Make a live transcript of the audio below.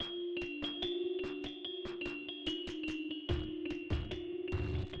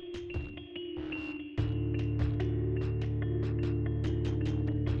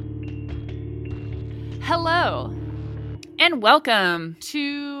Hello And welcome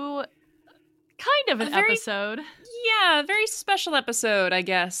to kind of an episode. Yeah, very special episode, I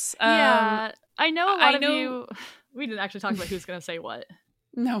guess. Yeah, I know a lot of you... We didn't actually talk about who's going to say what.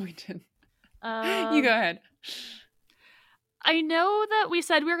 No, we didn't. You go ahead. I know that we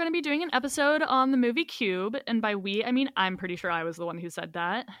said we were going to be doing an episode on the movie Cube, and by we, I mean I'm pretty sure I was the one who said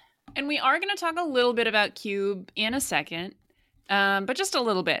that. And we are going to talk a little bit about Cube in a second. But just a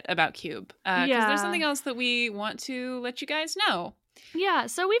little bit about Cube. Because there's something else that we want to let you guys know. Yeah,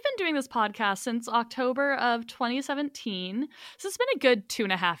 so we've been doing this podcast since October of 2017. So it's been a good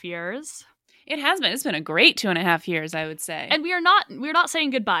 2.5 years. It has been. It's been a great 2.5 years, I would say. And we're not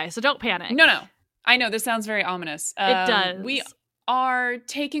saying goodbye, so don't panic. No. I know, this sounds very ominous. It does. We are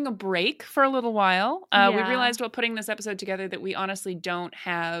taking a break for a little while. We realized while putting this episode together that we honestly don't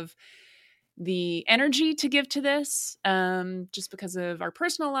have the energy to give to this, just because of our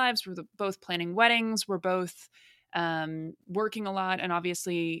personal lives. We're both planning weddings. We're both working a lot. And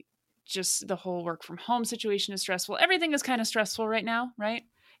obviously just the whole work from home situation is stressful. Everything is kind of stressful right now, right?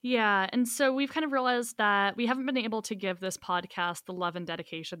 Yeah, and so we've kind of realized that we haven't been able to give this podcast the love and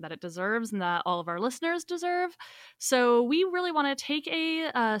dedication that it deserves and that all of our listeners deserve. So we really want to take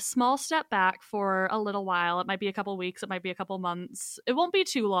a small step back for a little while. It might be a couple weeks. It might be a couple months. It won't be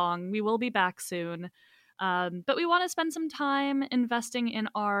too long. We will be back soon. But we want to spend some time investing in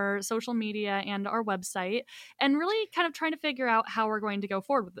our social media and our website and really kind of trying to figure out how we're going to go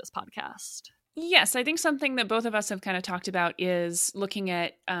forward with this podcast. Yes, I think something that both of us have kind of talked about is looking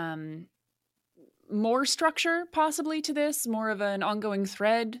at more structure possibly to this, more of an ongoing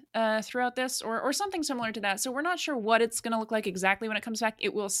thread throughout this, or something similar to that. So we're not sure what it's going to look like exactly when it comes back.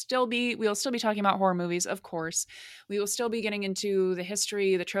 We'll still be talking about horror movies, of course. We will still be getting into the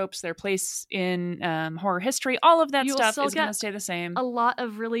history, the tropes, their place in horror history. All of that stuff is going to stay the same. A lot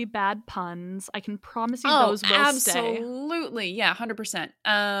of really bad puns. I can promise you those will stay. Absolutely. Yeah,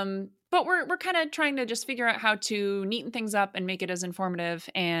 100%. But we're kind of trying to just figure out how to neaten things up and make it as informative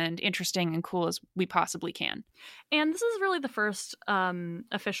and interesting and cool as we possibly can. And this is really the first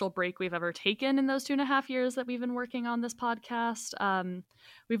official break we've ever taken in those 2.5 years that we've been working on this podcast.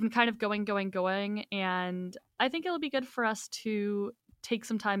 We've been kind of going, and I think it'll be good for us to take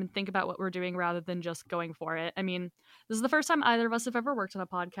some time and think about what we're doing rather than just going for it. I mean, this is the first time either of us have ever worked on a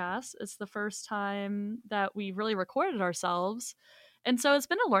podcast. It's the first time that we really recorded ourselves. And so it's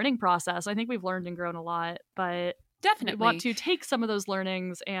been a learning process. I think we've learned and grown a lot, but definitely we want to take some of those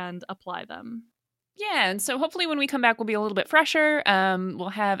learnings and apply them. Yeah, and so hopefully when we come back, we'll be a little bit fresher. We'll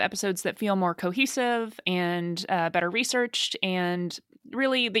have episodes that feel more cohesive and better researched, and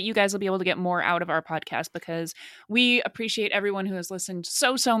really that you guys will be able to get more out of our podcast because we appreciate everyone who has listened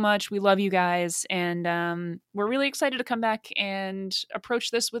so much. We love you guys, and we're really excited to come back and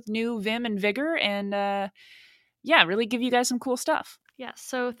approach this with new vim and vigor and really give you guys some cool stuff. Yeah,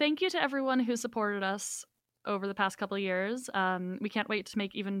 so thank you to everyone who supported us over the past couple of years. We can't wait to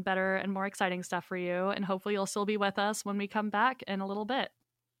make even better and more exciting stuff for you, and hopefully you'll still be with us when we come back in a little bit.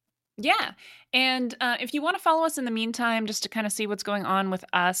 Yeah, and if you want to follow us in the meantime, just to kind of see what's going on with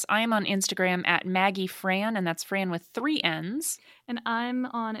us, I am on Instagram at Maggie Fran, and that's Fran with 3 N's. And I'm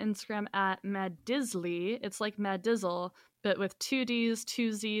on Instagram at Maddizzly. It's like Mad Dizzle, but with 2 D's,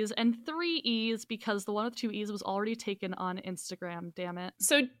 2 Z's, and 3 E's because the one with 2 E's was already taken on Instagram, damn it.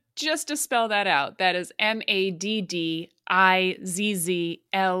 So just to spell that out, that is Maddizzlee.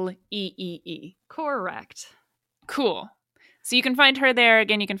 Correct. Cool. So you can find her there.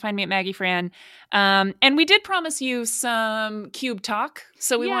 Again, you can find me at Maggie Fran. And we did promise you some Cube talk,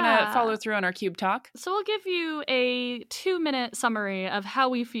 so we want to follow through on our Cube talk. So we'll give you a 2-minute summary of how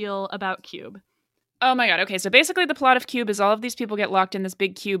we feel about Cube. Oh my god, okay, so basically the plot of Cube is all of these people get locked in this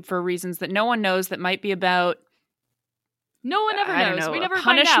big cube for reasons that no one knows that might be about... No one ever knows. We never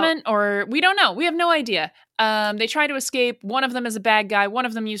punishment, find out. Or we don't know. We have no idea. They try to escape. One of them is a bad guy. One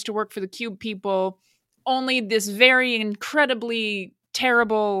of them used to work for the Cube people. Only this very incredibly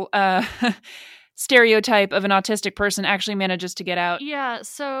terrible stereotype of an autistic person actually manages to get out. Yeah,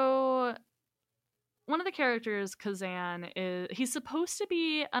 so one of the characters, Kazan, he's supposed to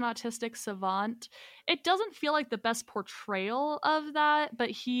be an autistic savant. It doesn't feel like the best portrayal of that,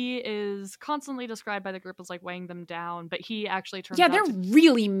 but he is constantly described by the group as like weighing them down, but he actually turns out they're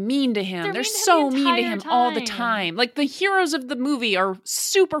really mean to him. They're so mean to him all the time. Like the heroes of the movie are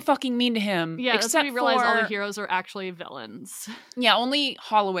super fucking mean to him. Yeah, that's when we realize all the heroes are actually villains. Yeah, only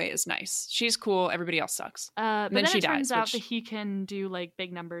Holloway is nice. She's cool. Everybody else sucks. But then it turns out that he can do like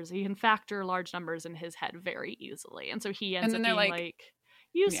big numbers. He can factor large numbers in his head very easily. And so he ends up being like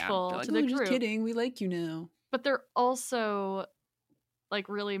useful to the group. Just kidding, we like you now. But they're also like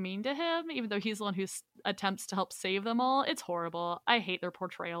really mean to him, even though he's the one who attempts to help save them all. It's horrible. I hate their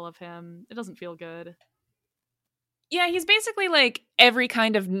portrayal of him. It doesn't feel good. Yeah, he's basically like every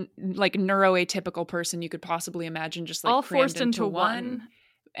kind of like neuroatypical person you could possibly imagine, just like all forced into one.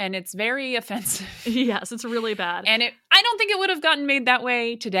 And it's very offensive. Yes, it's really bad. And I don't think it would have gotten made that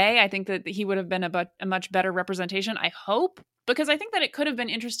way today. I think that he would have been a much better representation, I hope, because I think that it could have been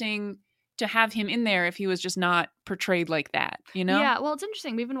interesting to have him in there if he was just not portrayed like that, you know? Yeah, well, it's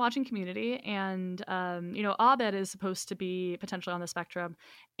interesting. We've been watching Community, and, Abed is supposed to be potentially on the spectrum,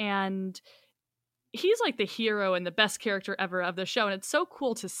 and he's like the hero and the best character ever of the show, and it's so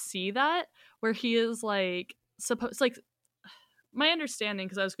cool to see that, where he is like my understanding,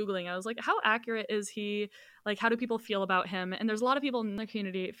 because I was Googling, I was like, how accurate is he? Like, how do people feel about him? And there's a lot of people in the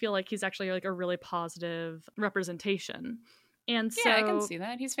community feel like he's actually like a really positive representation. And so yeah, I can see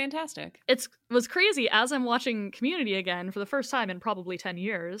that. He's fantastic. It was crazy as I'm watching Community again for the first time in probably 10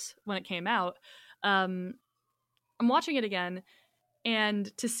 years when it came out. I'm watching it again,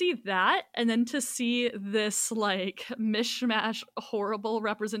 and to see that, and then to see this like mishmash horrible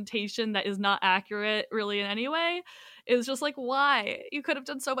representation that is not accurate really in any way, is just like, why? You could have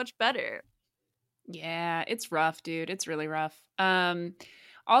done so much better. Yeah, it's rough, dude. It's really rough.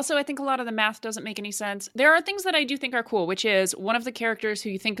 Also, I think a lot of the math doesn't make any sense. There are things that I do think are cool, which is one of the characters who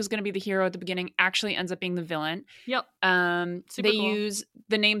you think is going to be the hero at the beginning actually ends up being the villain. Yep. They use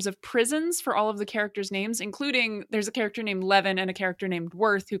the names of prisons for all of the characters' names, including there's a character named Levin and a character named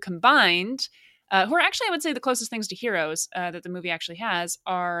Worth who combined, who are actually, I would say, the closest things to heroes that the movie actually has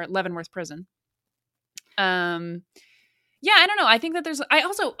are Leavenworth Prison. Yeah, I don't know. I think that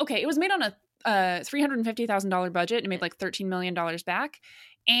it was made on a $350,000 budget and made like $13 million back.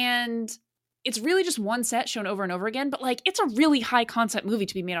 And it's really just one set shown over and over again, but like it's a really high concept movie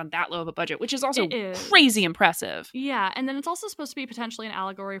to be made on that low of a budget, which is also crazy impressive. Yeah, and then it's also supposed to be potentially an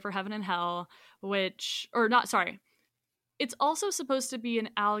allegory for heaven and hell, it's also supposed to be an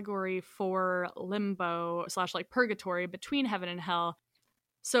allegory for limbo / like purgatory between heaven and hell.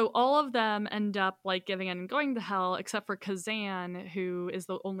 So all of them end up like giving in and going to hell, except for Kazan, who is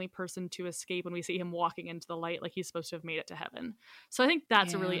the only person to escape when we see him walking into the light, like he's supposed to have made it to heaven. So I think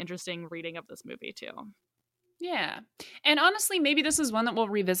that's a really interesting reading of this movie too. Yeah. And honestly, maybe this is one that we'll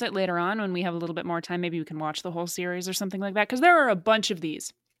revisit later on when we have a little bit more time. Maybe we can watch the whole series or something like that, because there are a bunch of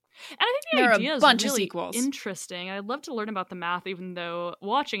these. And I think the idea is really interesting. I'd love to learn about the math, even though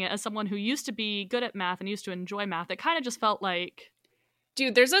watching it as someone who used to be good at math and used to enjoy math, it kind of just felt like...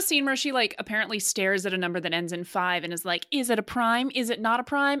 Dude, there's a scene where she like apparently stares at a number that ends in 5 and is like, is it a prime? Is it not a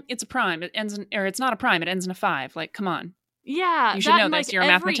prime? It's a prime. It's not a prime. It ends in a 5. Like, come on. Yeah. You should know this. You're a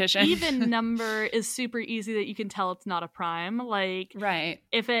mathematician. Even number is super easy that you can tell it's not a prime. Like, right.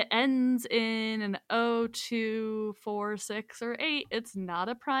 If it ends in an 0, 2, 4, 6, or 8, it's not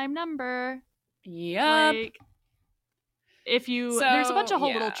a prime number. Yep. Like, there's a bunch of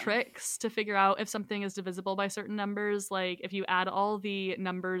whole little tricks to figure out if something is divisible by certain numbers. Like if you add all the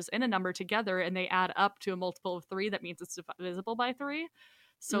numbers in a number together and they add up to a multiple of 3, that means it's divisible by 3.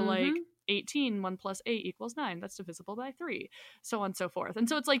 So like 18, 1 + 8 = 9. That's divisible by 3. So on and so forth. And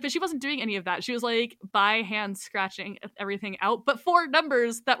so it's like, but she wasn't doing any of that. She was like by hand scratching everything out, but 4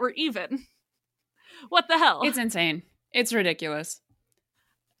 numbers that were even. What the hell? It's insane. It's ridiculous.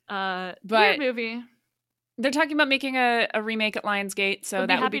 But weird movie. They're talking about making a remake at Lionsgate, so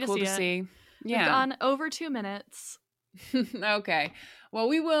that would be cool to see. Yeah. We've gone over 2 minutes. Okay. Well,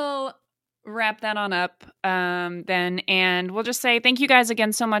 we will wrap that on up then, and we'll just say thank you guys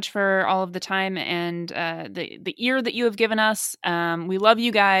again so much for all of the time and the ear that you have given us. We love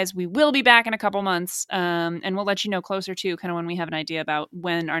you guys. We will be back in a couple months, and we'll let you know closer to kind of when we have an idea about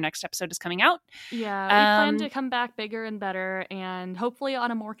when our next episode is coming out. Yeah, we plan to come back bigger and better, and hopefully on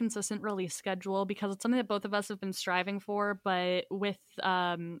a more consistent release schedule, because it's something that both of us have been striving for. But with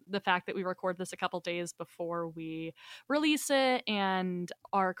the fact that we record this a couple days before we release it, and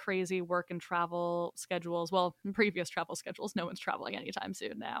our crazy work and travel schedules, well, previous travel schedules, no one's traveling anytime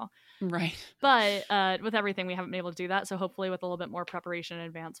soon now, right? But with everything, we haven't been able to do that, so hopefully with a little bit more preparation in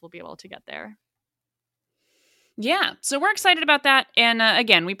advance, we'll be able to get there. Yeah, so we're excited about that, and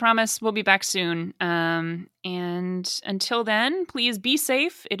again, we promise we'll be back soon, and until then, please be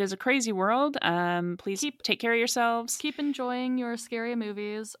safe. It is a crazy world. Please take care of yourselves. Keep enjoying your scary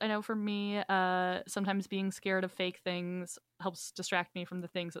movies. I know for me, sometimes being scared of fake things helps distract me from the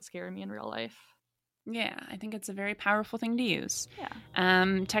things that scare me in real life. Yeah, I think it's a very powerful thing to use.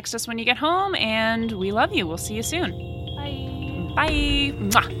 Yeah. Text us when you get home, and we love you. We'll see you soon. Bye. Bye.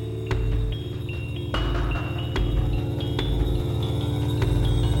 Mwah.